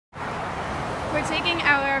We're taking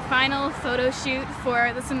our final photo shoot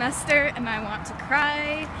for the semester and I want to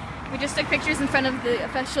cry. We just took pictures in front of the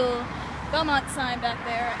official Belmont sign back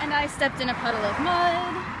there and I stepped in a puddle of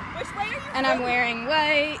mud. Which way are you and I'm wearing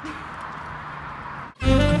white.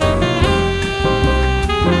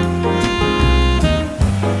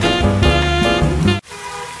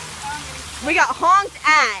 We got honked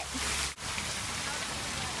at.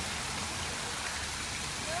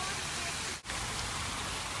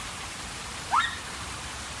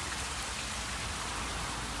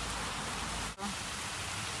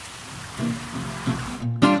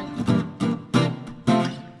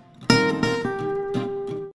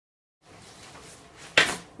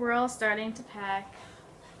 We're all starting to pack,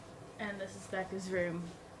 and this is Becca's room.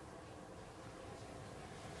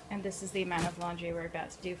 And this is the amount of laundry we're about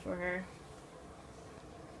to do for her.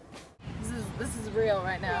 This is real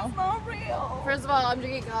right now. It's not real. First of all, I'm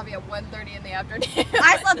drinking coffee at 1:30 in the afternoon.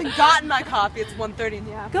 I still haven't gotten my coffee. It's 1:30 in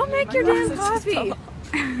the afternoon. Go make your damn coffee!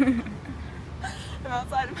 I'm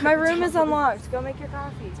outside of My room is unlocked. Go make your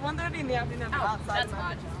coffee. It's 1:30 in the afternoon. I'm outside That's of my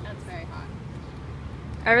hot. That's very hot.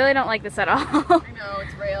 I really don't like this at all. I know,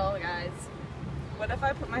 it's real, guys. What if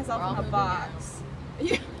I put myself We're all in a moving box?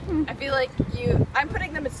 I feel like I'm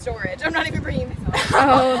putting them in storage. I'm not even bringing myself.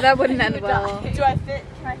 Oh, that wouldn't end well. Do I fit?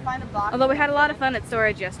 Can I find a box? Although we had a lot of fun at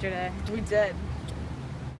storage yesterday. We did.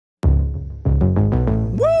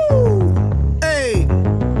 Woo! Hey!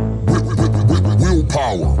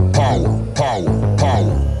 Willpower, power.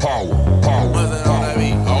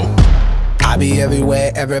 I be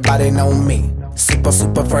everywhere, everybody know me.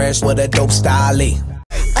 Super fresh with a dope style.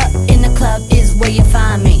 Up in the club is where you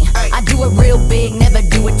find me. I do it real big, never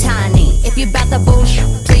do it tiny. If you bout the bullshit,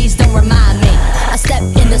 please don't remind me. I step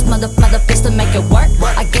in this mother fist to make it work.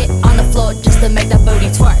 I get on the floor just to make the booty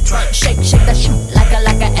twerk. Shake that shit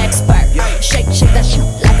like an expert. Shake that shit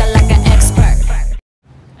like an expert.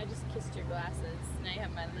 I just kissed your glasses. Now you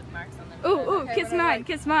have my lip marks on them. Ooh, Okay, kiss mine,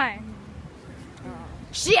 kiss mine.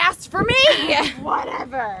 She asked for me!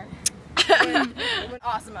 Whatever.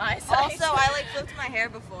 Awesome eyesight. Also, I flipped my hair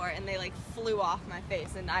before and they flew off my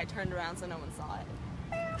face and I turned around so no one saw it.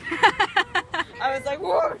 I was like,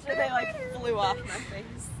 whoosh, and they flew off my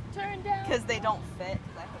face. Turn down. Because they don't fit.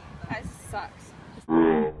 Guys, this sucks.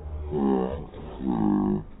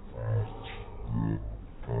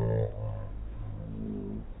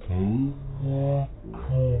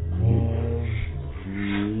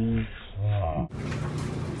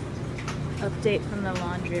 Update from the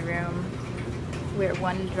laundry room. We're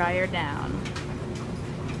one dryer down.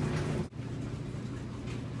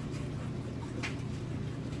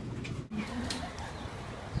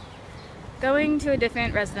 Going to a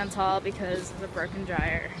different residence hall because of a broken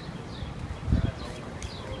dryer.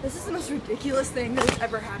 This is the most ridiculous thing that has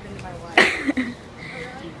ever happened in my life.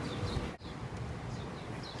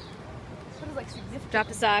 What is significant? Drop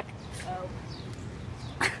the sock. Oh.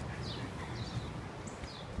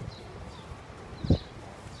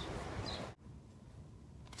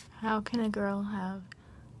 How can a girl have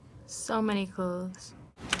so many clothes?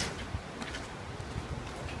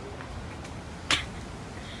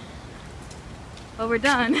 Well, we're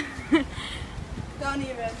done. Don't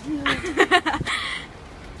even.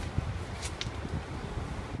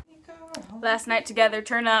 Last night together,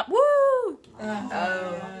 turn up. Woo! I'm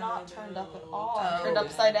not turned up at all. I'm turned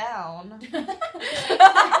upside down.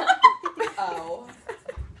 Oh.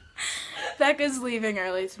 Becca's leaving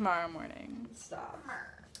early tomorrow morning. Stop.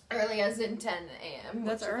 Early as in 10 a.m.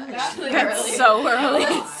 That's early. Actually That's early. so early.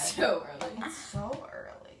 It's so early. It's so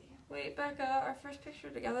early. Wait, Becca, our first picture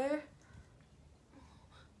together?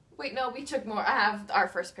 Wait, no, we took more. I have our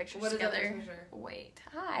first pictures together. What is that picture? Wait,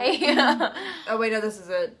 hi. Oh wait, no, this is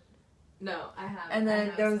it. No, I have. And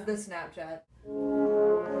then there was the Snapchat.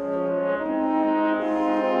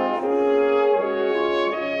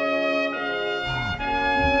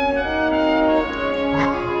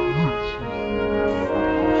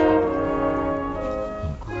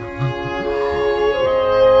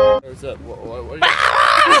 What's up? What are you...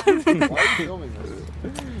 Why are you filming this?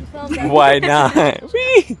 Why not?